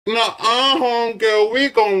Nuh-uh, homegirl, we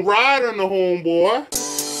gon' ride on the homeboy.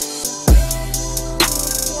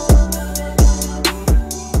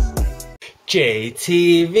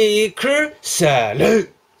 JTV crew,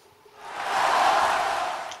 salute!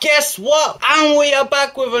 Guess what? And we are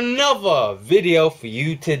back with another video for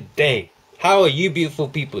you today. How are you beautiful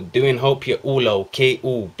people doing? Hope you're all okay,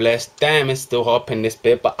 all blessed. Damn, it's still hot in this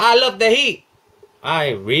bit, but I love the heat.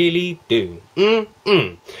 I really do.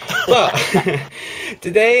 But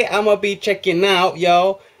today I'm gonna be checking out,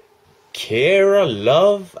 yo, Kierra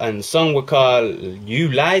Luv and song we call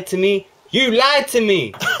You Lied to Me. You Lied to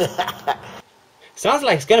Me. Sounds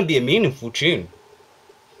like it's gonna be a meaningful tune.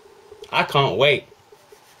 I can't wait.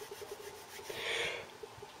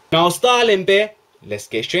 Now, Starling Bear, let's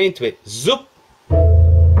get straight into it. Zoop.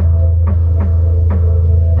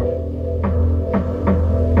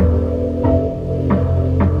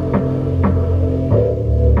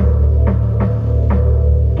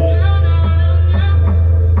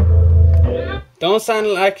 Don't sound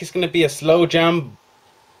like it's gonna be a slow jam,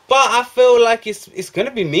 but I feel like it's gonna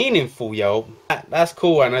be meaningful, yo. That's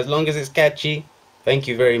cool, and as long as it's catchy, thank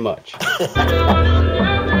you very much.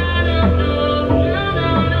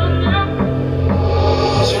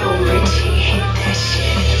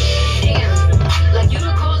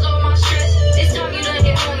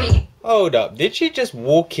 Hold up, did she just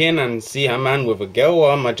walk in and see her man with a girl,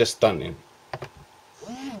 or am I just stunning?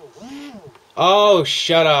 Oh,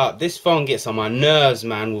 shut up. This phone gets on my nerves,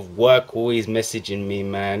 man, with work always messaging me,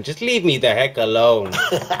 man. Just leave me the heck alone.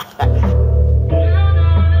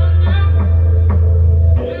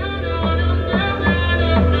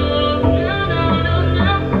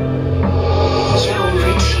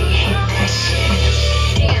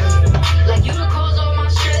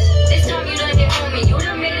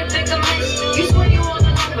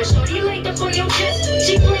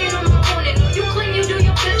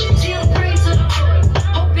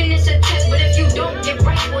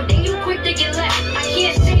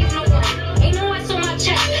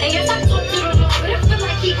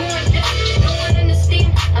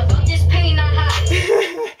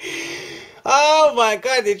 Oh my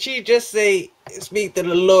God, did she just say speak to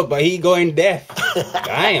the Lord, but he going deaf?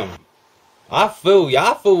 Damn. I feel you.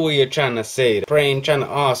 I feel what you're trying to say. Praying, trying to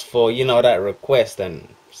ask for, you know, that request, and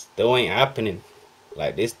still ain't happening.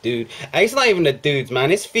 Like this dude. And it's not even the dudes,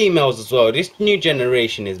 man. It's females as well. This new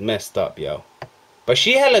generation is messed up, yo. But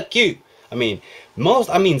she hella cute. I mean,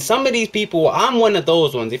 some of these people, I'm one of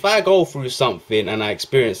those ones. If I go through something and I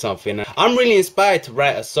experience something, I'm really inspired to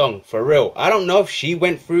write a song, for real. I don't know if she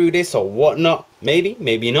went through this or whatnot. Maybe,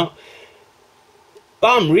 maybe not.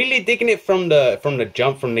 But I'm really digging it from the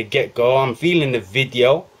jump, from the get-go. I'm feeling the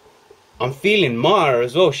video. I'm feeling Mara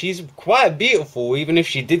as well. She's quite beautiful, even if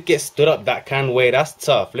she did get stood up that kind of way. That's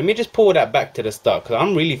tough. Let me just pull that back to the start, because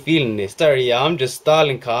I'm really feeling this. Sorry, yeah, I'm just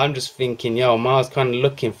stalling, car. I'm just thinking, yo, Mara's kind of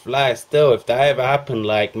looking fly still. If that ever happened,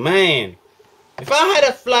 like, man, if I had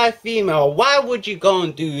a fly female, why would you go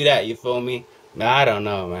and do that? You feel me? I don't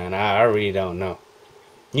know, man. I really don't know.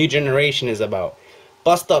 New generation is about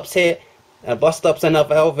bus stops here, and bus stops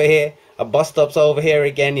enough over here. A bus stops over here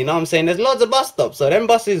again, you know what I'm saying? There's loads of bus stops, so them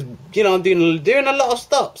buses, you know, doing a lot of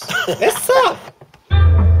stops. That's tough.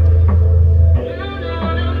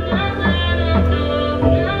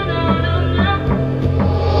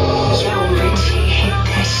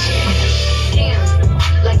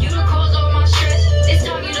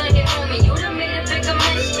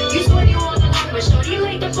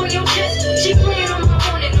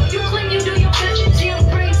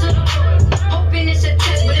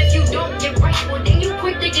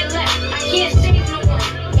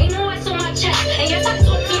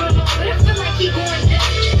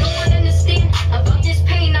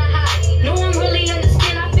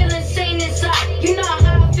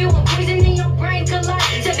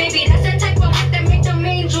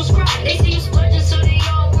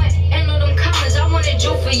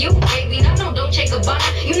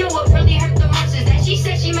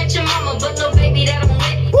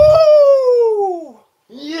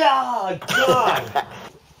 God.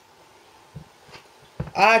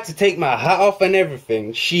 I had to take my hat off and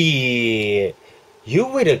everything. Shit. You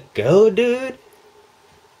with a girl, dude?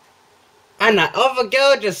 And that other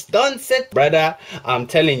girl just done said, brother, I'm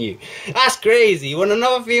telling you, that's crazy. When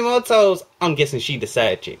another female tells, I'm guessing she the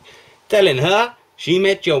side chick, telling her she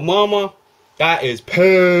met your mama, that is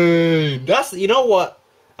pain. That's, you know what?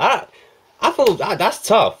 I feel that's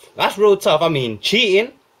tough. That's real tough. I mean,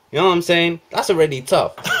 cheating, you know what I'm saying? That's already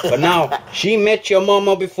tough. But now, she met your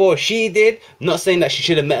mama before she did. I'm not saying that she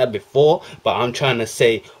should have met her before, but I'm trying to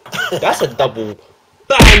say, that's a double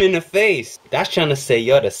bam in the face. That's trying to say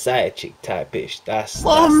you're the side chick type-ish. That's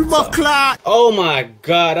tough. Oh my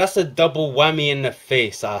god, that's a double whammy in the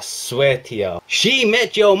face, I swear to you. She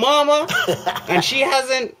met your mama and she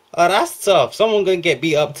hasn't. Oh, that's tough. Someone gonna get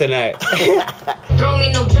beat up tonight. Throw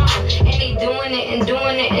me no drama, and they doing it and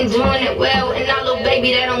doing it and doing it well. And our little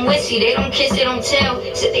baby that I'm with, see, they don't kiss, they don't tell.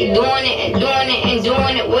 Said they doing it and doing it and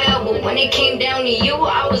doing it well. But when it came down to you,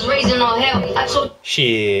 I was raising all hell. I told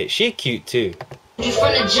she cute too. You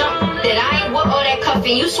from the jump that I ain't with all that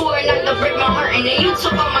cuffing. You swore not to break my heart, and then you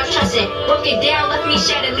took all my trust and broke it down, left me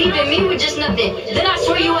shattered, leaving me with just nothing. Then I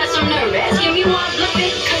swear you had some nerve, asking me why I'm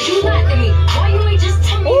bluffing, cause you lied to me. Why you ain't just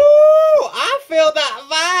tell me? Ooh, I feel that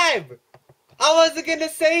vibe. I wasn't gonna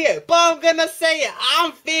say it, but I'm gonna say it.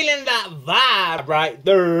 I'm feeling that vibe right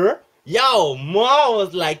there. Yo, Ma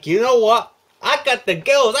was like, you know what? I got the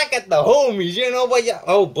girls, I got the homies, you know what?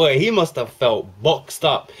 Oh boy, he must have felt boxed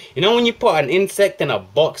up. You know when you put an insect in a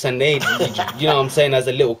box and they, you know what I'm saying, as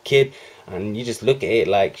a little kid, and you just look at it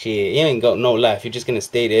like, shit, you ain't got no life. You're just gonna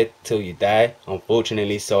stay there till you die,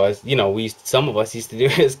 unfortunately. So as you know, some of us used to do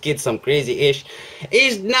as kids some crazy ish.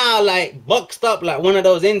 He's now like boxed up like one of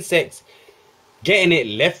those insects, getting it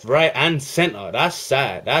left, right, and center. That's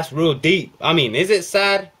sad. That's real deep. I mean, is it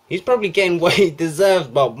sad? He's probably getting what he deserves,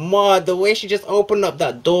 but Ma, the way she just opened up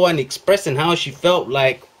that door and expressing how she felt,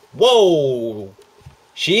 like, whoa,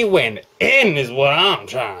 she went in is what I'm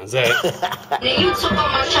trying to say. Then you took all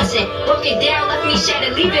my trust and broke it down, left me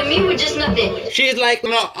shattered, leaving me with just nothing. She's like,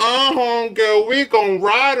 homegirl, we gon'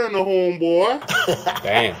 ride on the homeboy.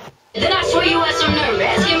 Damn. Then I swear you had some nerve,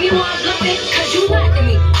 asking me why I'm bluffing, cause you lied to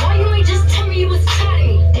me. Why you ain't just tell me you was tired of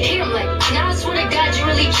me? Damn, like, now I swear to God you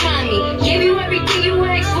really trying me. Gave you everything you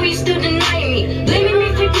asked for, you still denying me. Blaming me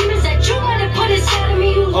for demons that you might have put inside of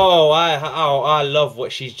me. Oh, I love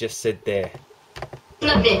what she's just said there.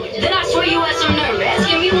 Nothing. Then I swear you had some nerve,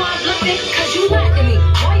 asking me why I'm bluffing, cause you lied to me.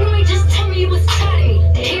 Why you ain't just tell me you was tired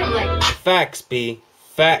of me? Damn, like. Facts, B.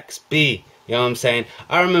 Facts, B. You know what I'm saying?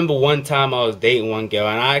 I remember one time I was dating one girl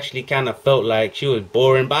and I actually kind of felt like she was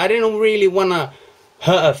boring, but I didn't really want to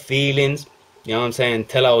hurt her feelings. You know what I'm saying?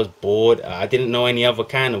 Until I was bored. I didn't know any other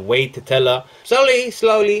kind of way to tell her.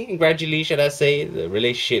 Slowly, and gradually, should I say, the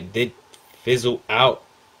relationship did fizzle out.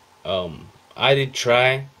 I did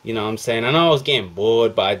try, you know what I'm saying? I know I was getting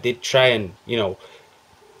bored, but I did try and, you know,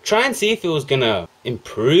 try and see if it was going to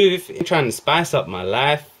improve. Trying to spice up my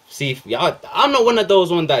life. See if, I'm not one of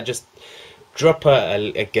those ones that just drop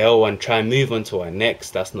a girl and try and move on to her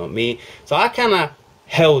next. That's not me. So I kind of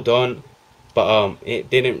held on, but it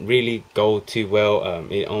didn't really go too well.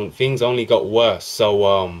 Things only got worse.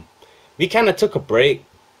 So we kind of took a break.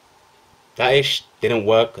 That ish didn't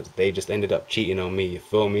work because they just ended up cheating on me. You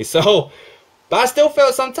feel me? So, but I still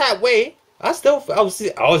felt some type of way. I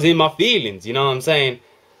was in my feelings. You know what I'm saying?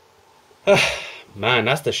 Man,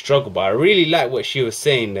 that's the struggle. But I really like what she was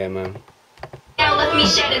saying there, man. Left me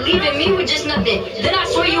shattered, leaving me with just nothing. Then I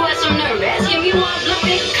swear you had some nerve, asking me why I'm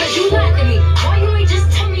bluffing, cause you lied to me. Why you ain't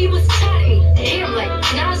just tell me you was tired of me? Damn, like,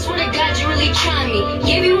 now I swear to God you really trying me.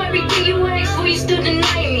 Gave you everything you asked for, you still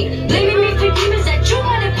denying me. Blaming me for demons that you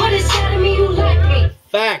might have put inside of me, you like me.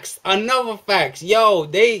 Facts, another facts. Yo,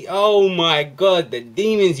 oh my god, the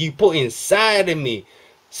demons you put inside of me.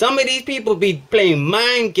 Some of these people be playing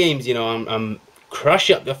mind games, you know. I'm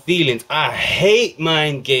crush up the feelings. I hate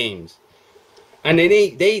mind games. And then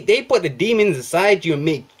they put the demons inside you and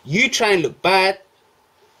make you try and look bad.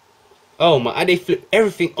 Oh my, they flip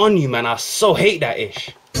everything on you, man. I so hate that ish.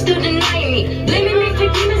 Still denying me, blaming me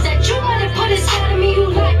for demons that you might have put inside of me. You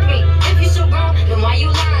like me. If you so wrong, then why you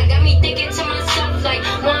lying? Got me thinking to myself like,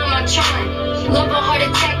 why am I trying? Love a heart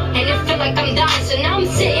attack and it feel like I'm dying. So now I'm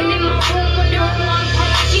sitting in my room wondering why I'm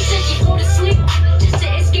crying. She said she fall asleep just to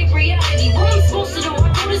escape reality. What I'm supposed to do? I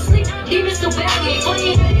go to sleep. Demons still battle me.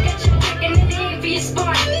 Funny, got your back and then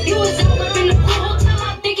you was out in the whole time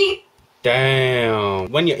I'm thinking.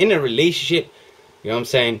 Damn. When you're in a relationship, you know what I'm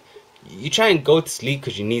saying, you try and go to sleep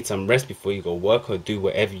because you need some rest before you go work or do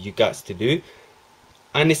whatever you got to do.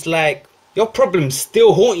 And it's like your problems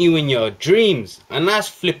still haunt you in your dreams. And that's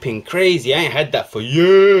flipping crazy. I ain't had that for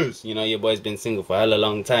years. You know, your boy's been single for a hella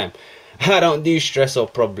long time. I don't do stress or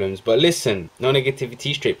problems. But listen, no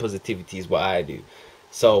negativity, straight positivity is what I do.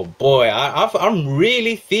 So, boy, I'm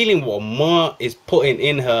really feeling what Ma is putting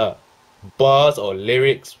in her bars or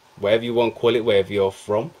lyrics, whatever you want to call it, wherever you're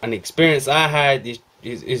from. And the experience I had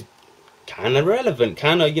is kind of relevant,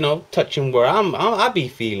 kind of, you know, touching where I be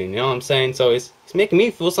feeling, you know what I'm saying? So it's making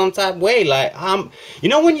me feel some type of way. Like, you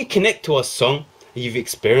know when you connect to a song you've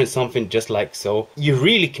experienced something just like so, you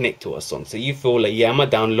really connect to a song. So you feel like, yeah, I'm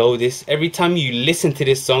gonna download this. Every time you listen to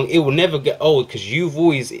this song, it will never get old, because you've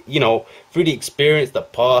always, you know, through the experience, the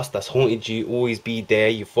past that's haunted you, always be there.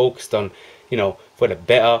 You focused on, you know, for the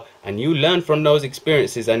better, and you learn from those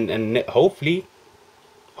experiences, and hopefully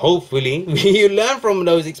you learn from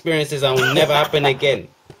those experiences and will never happen again.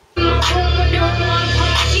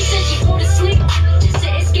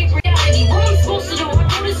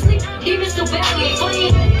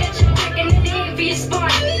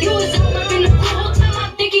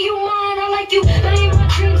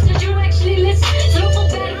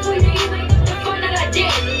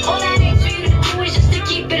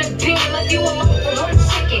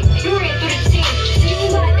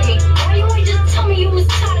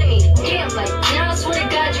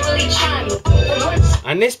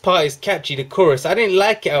 And this part is catchy, the chorus. I didn't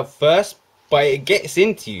like it at first, but it gets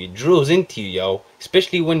into you, it drills into you, yo.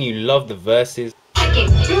 Especially when you love the verses.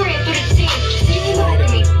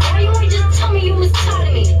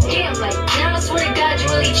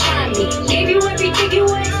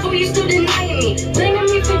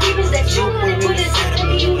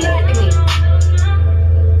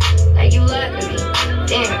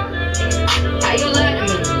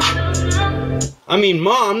 I mean,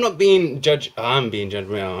 Ma, I'm being judgmental.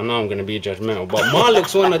 I know I'm gonna be judgmental, but Ma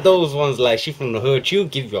looks one of those ones, like, she from the hood. She'll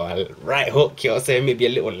give you a right hook, you know what I'm saying? Maybe a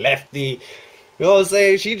little lefty. You know what I'm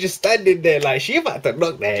saying? She just standing there like she about to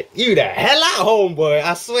knock you the hell out, homeboy.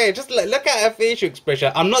 I swear. Just look at her facial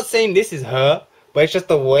expression. I'm not saying this is her, but it's just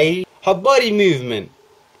the way her body movement,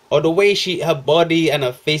 or the way her body and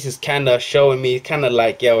her face is kind of showing me, kind of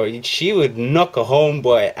like, yo, she would knock a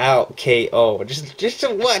homeboy out KO. Just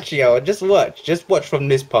watch, yo. Just watch from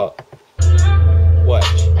this part. Watch.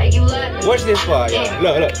 Watch this part, yo.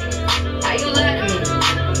 Look. Are you lying to me?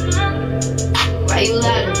 Why you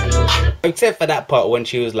lying to me? Except for that part when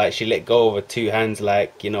she was like, she let go of her two hands,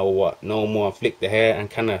 like, you know what, no more, flick the hair,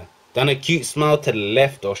 and kind of done a cute smile to the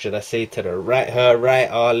left, or should I say to the right, her right,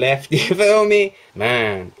 our left, you feel me?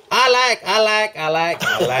 Man, I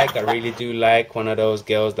really do like one of those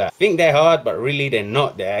girls that think they're hard, but really they're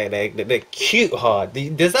not. They're cute hard.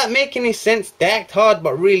 Does that make any sense? They act hard,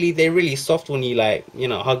 but really they're really soft when you, like, you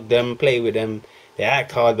know, hug them, play with them. They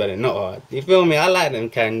act hard, but they're not hard. You feel me? I like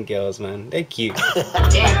them kind of girls, man. They're cute.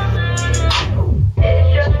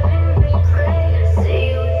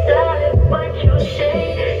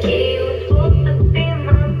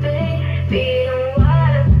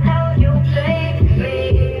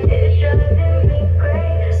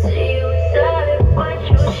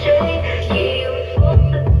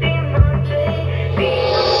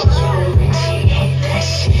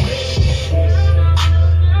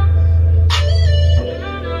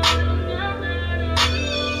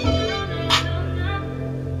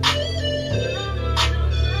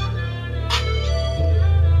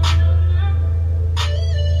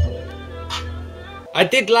 I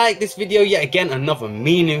did like this video yet again. Another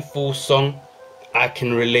meaningful song I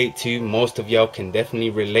can relate to. Most of y'all can definitely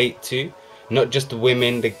relate to. Not just the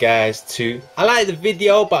women, the guys too. I like the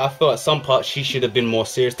video, but I felt at some parts she should have been more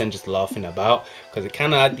serious than just laughing about. Because it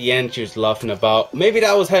kind of at the end she was laughing about. Maybe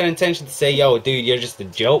that was her intention to say, yo dude, you're just a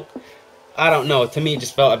joke. I don't know. To me it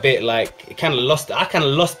just felt a bit like, it kind of lost it. I kind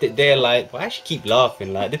of lost it there, like, why should keep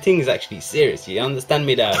laughing? Like, the thing is actually serious, you understand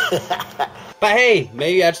me there? But hey,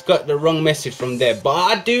 maybe I just got the wrong message from there. But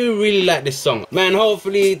I do really like this song. Man,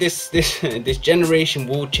 hopefully this generation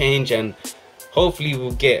will change, and hopefully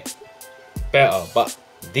we'll get better. But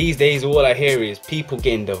these days all I hear is people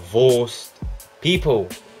getting divorced, people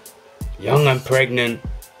young and pregnant,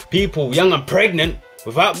 people young and pregnant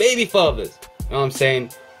without baby fathers. You know what I'm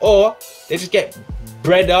saying? Or they just get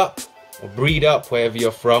bred up or breed up, wherever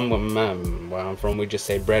you're from. Where I'm from, we just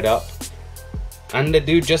say bred up. And the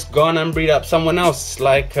dude just gone and breed up someone else,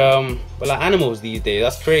 like like animals these days.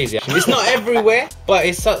 That's crazy. It's not everywhere, but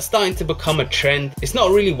it's starting to become a trend. It's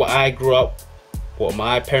not really what I grew up, what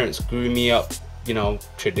my parents grew me up, you know,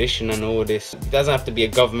 tradition and all this. It doesn't have to be a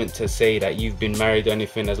government to say that you've been married or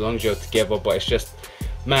anything, as long as you're together. But it's just,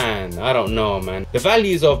 man, I don't know, man. The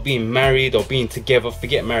values of being married or being together,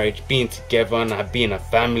 forget marriage, being together and being a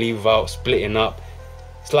family without splitting up,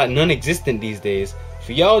 it's like non-existent these days.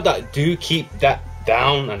 For y'all that do keep that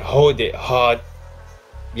down and hold it hard,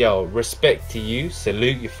 yo, respect to you,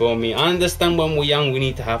 salute, you feel me? I understand when we're young we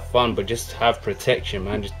need to have fun, but just have protection,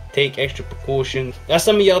 man. Just take extra precautions. That's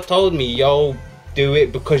some of y'all told me, yo, do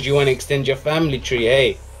it because you want to extend your family tree.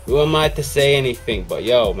 Hey, who am I to say anything? But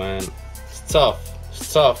yo, man, it's tough.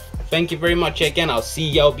 It's tough. Thank you very much again. I'll see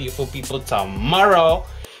y'all beautiful people tomorrow.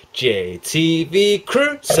 JTV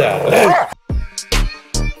crew, salute.